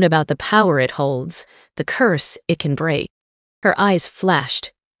 Known about the power it holds, the curse it can break." Her eyes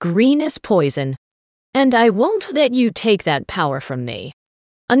flashed, green as poison. "And I won't let you take that power from me."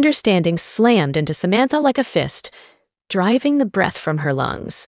 Understanding slammed into Samantha like a fist, driving the breath from her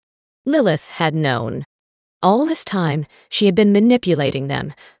lungs. Lilith had known. All this time, she had been manipulating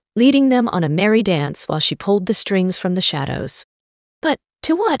them, leading them on a merry dance while she pulled the strings from the shadows. But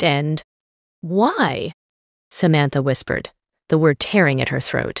to what end? Why? Samantha whispered, the word tearing at her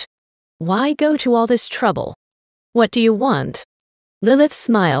throat. Why go to all this trouble? What do you want? Lilith's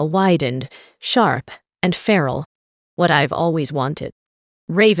smile widened, sharp and feral. What I've always wanted.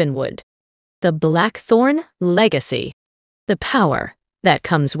 Ravenwood. The Blackthorn legacy. The power that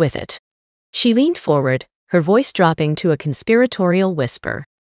comes with it. She leaned forward, her voice dropping to a conspiratorial whisper.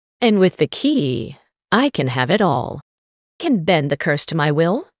 And with the key, I can have it all. Can bend the curse to my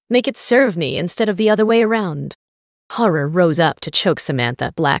will, make it serve me instead of the other way around. Horror rose up to choke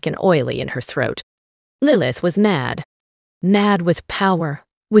Samantha, black and oily in her throat. Lilith was mad. Mad with power,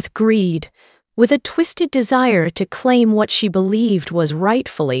 with greed, with a twisted desire to claim what she believed was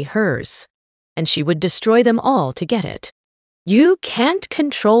rightfully hers. And she would destroy them all to get it. You can't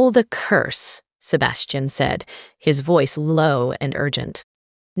control the curse, Sebastian said, his voice low and urgent.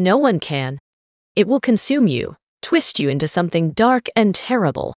 No one can. It will consume you, twist you into something dark and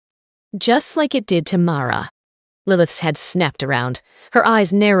terrible. Just like it did to Mara. Lilith's head snapped around, her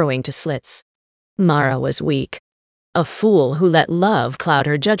eyes narrowing to slits. Mara was weak. A fool who let love cloud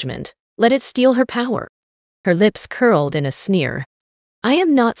her judgment, let it steal her power. Her lips curled in a sneer. I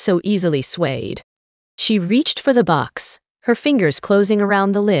am not so easily swayed. She reached for the box, her fingers closing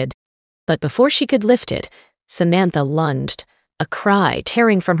around the lid. But before she could lift it, Samantha lunged, a cry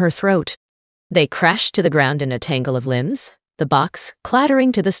tearing from her throat. They crashed to the ground in a tangle of limbs, the box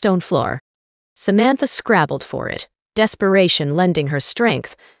clattering to the stone floor. Samantha scrabbled for it, desperation lending her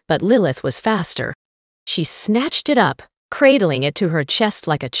strength, but Lilith was faster. She snatched it up, cradling it to her chest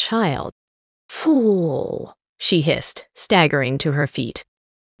like a child. Fool, she hissed, staggering to her feet.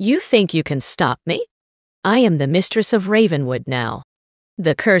 You think you can stop me? I am the mistress of Ravenwood now.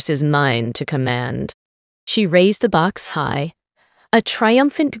 The curse is mine to command. She raised the box high, a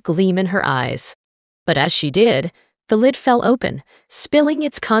triumphant gleam in her eyes. But as she did, the lid fell open, spilling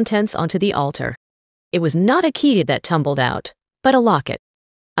its contents onto the altar. It was not a key that tumbled out, but a locket,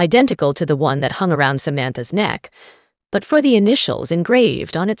 identical to the one that hung around Samantha's neck, but for the initials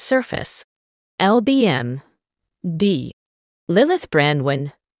engraved on its surface. LBM. D. Lilith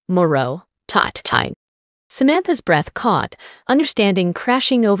Brandwin. Moreau. Tot. Samantha's breath caught, understanding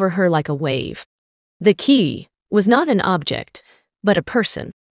crashing over her like a wave. The key was not an object, but a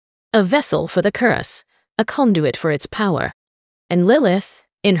person. A vessel for the curse, a conduit for its power. And Lilith,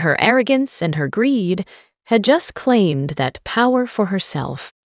 in her arrogance and her greed, had just claimed that power for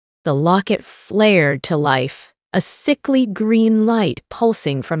herself. The locket flared to life, a sickly green light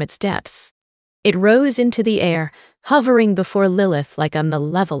pulsing from its depths. It rose into the air, hovering before Lilith like a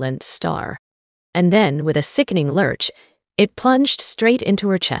malevolent star. And then, with a sickening lurch, it plunged straight into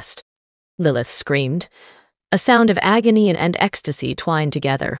her chest. Lilith screamed, a sound of agony and ecstasy twined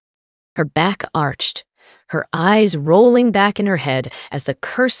together. Her back arched, her eyes rolling back in her head as the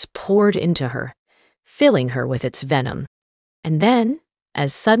curse poured into her, filling her with its venom. And then,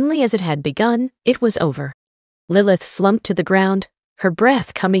 as suddenly as it had begun, it was over. Lilith slumped to the ground, her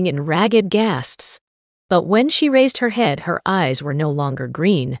breath coming in ragged gasps. But when she raised her head, her eyes were no longer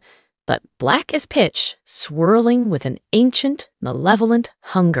green, but black as pitch, swirling with an ancient, malevolent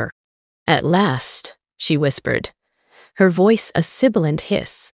hunger. At last, she whispered, her voice a sibilant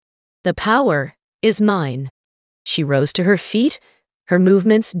hiss. The power is mine. She rose to her feet, her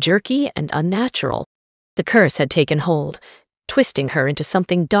movements jerky and unnatural. The curse had taken hold, twisting her into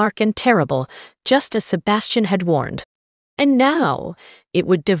something dark and terrible, just as Sebastian had warned. And now, it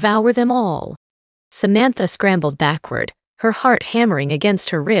would devour them all. Samantha scrambled backward, her heart hammering against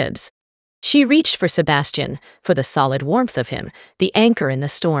her ribs. She reached for Sebastian, for the solid warmth of him, the anchor in the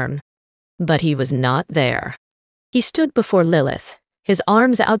storm. But he was not there. He stood before Lilith, his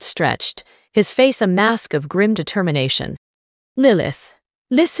arms outstretched, his face a mask of grim determination. Lilith,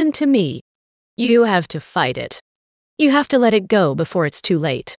 listen to me. You have to fight it. You have to let it go before it's too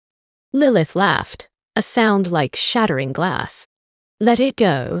late. Lilith laughed, a sound like shattering glass. Let it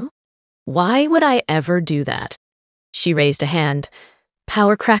go? Why would I ever do that? She raised a hand,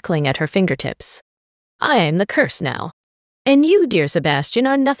 power crackling at her fingertips. I am the curse now. And you, dear Sebastian,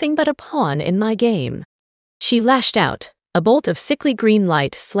 are nothing but a pawn in my game. She lashed out, a bolt of sickly green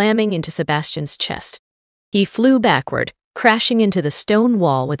light slamming into Sebastian's chest. He flew backward, crashing into the stone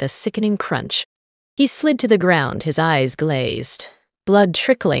wall with a sickening crunch. He slid to the ground, his eyes glazed, blood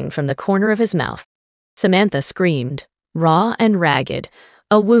trickling from the corner of his mouth. Samantha screamed, raw and ragged,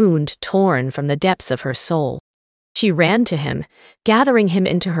 a wound torn from the depths of her soul. She ran to him, gathering him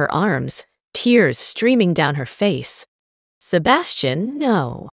into her arms, tears streaming down her face. Sebastian,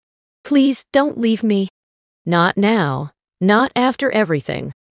 no. Please don't leave me. Not now. Not after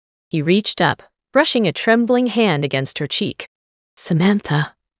everything. He reached up, brushing a trembling hand against her cheek.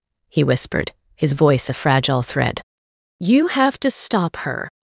 Samantha, he whispered, his voice a fragile thread. You have to stop her.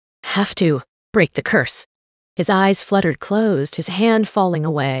 Have to break the curse. His eyes fluttered closed, his hand falling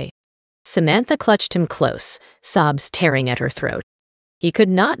away. Samantha clutched him close, sobs tearing at her throat. He could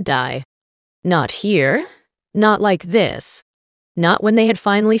not die. Not here. Not like this. Not when they had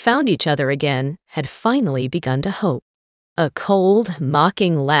finally found each other again, had finally begun to hope. A cold,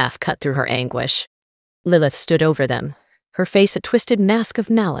 mocking laugh cut through her anguish. Lilith stood over them, her face a twisted mask of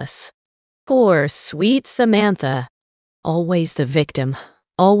malice. Poor, sweet Samantha. Always the victim,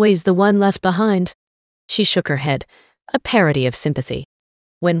 always the one left behind. She shook her head, a parody of sympathy.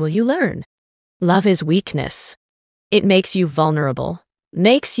 When will you learn? Love is weakness. It makes you vulnerable,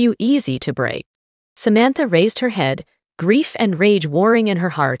 makes you easy to break. Samantha raised her head, grief and rage warring in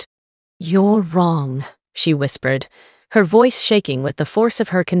her heart. You're wrong, she whispered, her voice shaking with the force of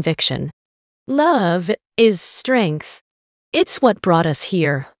her conviction. Love is strength. It's what brought us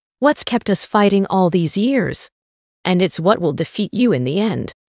here, what's kept us fighting all these years. And it's what will defeat you in the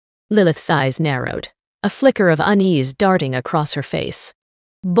end. Lilith's eyes narrowed, a flicker of unease darting across her face.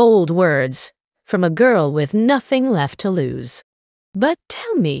 Bold words, from a girl with nothing left to lose. But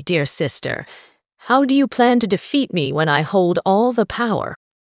tell me, dear sister, how do you plan to defeat me when I hold all the power?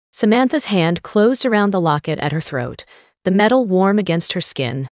 Samantha's hand closed around the locket at her throat, the metal warm against her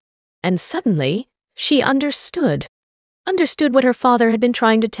skin. And suddenly, she understood. Understood what her father had been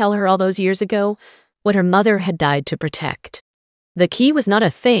trying to tell her all those years ago, what her mother had died to protect. The key was not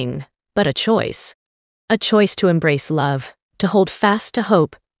a thing, but a choice. A choice to embrace love, to hold fast to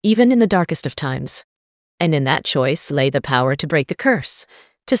hope, even in the darkest of times. And in that choice lay the power to break the curse,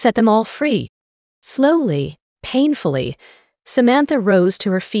 to set them all free. Slowly, painfully, Samantha rose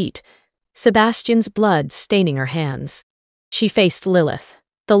to her feet, Sebastian's blood staining her hands. She faced Lilith,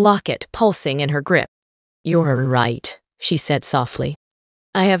 the locket pulsing in her grip. You're right, she said softly.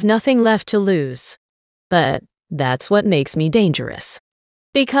 I have nothing left to lose. But that's what makes me dangerous.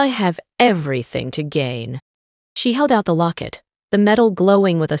 Because I have everything to gain. She held out the locket, the metal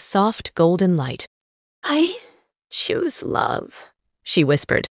glowing with a soft golden light. I choose love, she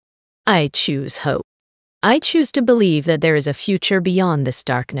whispered. I choose hope. I choose to believe that there is a future beyond this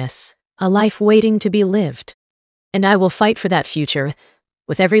darkness, a life waiting to be lived. And I will fight for that future,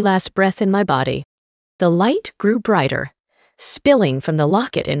 with every last breath in my body. The light grew brighter, spilling from the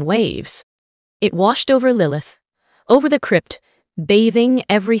locket in waves. It washed over Lilith, over the crypt, bathing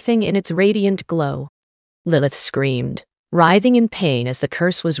everything in its radiant glow. Lilith screamed, writhing in pain as the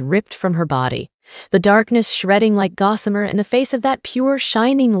curse was ripped from her body, the darkness shredding like gossamer in the face of that pure,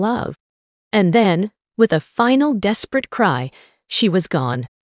 shining love. And then, with a final desperate cry, she was gone.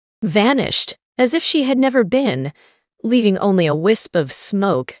 Vanished, as if she had never been, leaving only a wisp of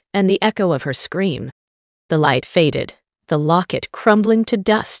smoke and the echo of her scream. The light faded, the locket crumbling to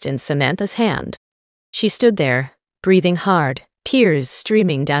dust in Samantha's hand. She stood there, breathing hard, tears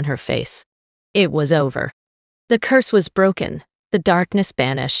streaming down her face. It was over. The curse was broken, the darkness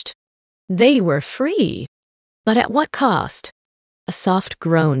banished. They were free. But at what cost? A soft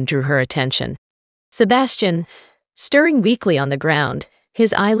groan drew her attention. Sebastian, stirring weakly on the ground,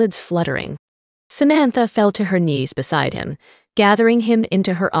 his eyelids fluttering. Samantha fell to her knees beside him, gathering him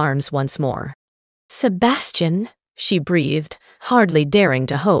into her arms once more. Sebastian, she breathed, hardly daring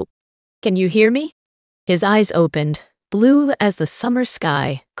to hope. Can you hear me? His eyes opened, blue as the summer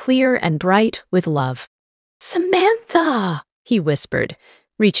sky, clear and bright with love. Samantha, he whispered,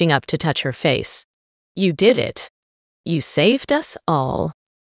 reaching up to touch her face. You did it. You saved us all.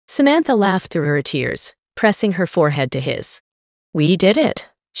 Samantha laughed through her tears, pressing her forehead to his. We did it,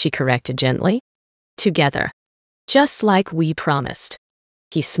 she corrected gently. Together. Just like we promised.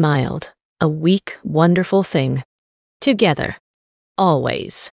 He smiled, a weak, wonderful thing. Together.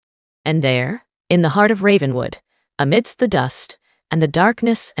 Always. And there, in the heart of Ravenwood, amidst the dust, and the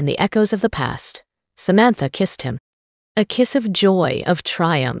darkness and the echoes of the past, Samantha kissed him. A kiss of joy, of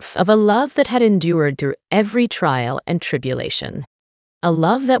triumph, of a love that had endured through every trial and tribulation. A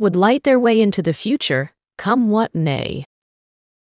love that would light their way into the future, come what may.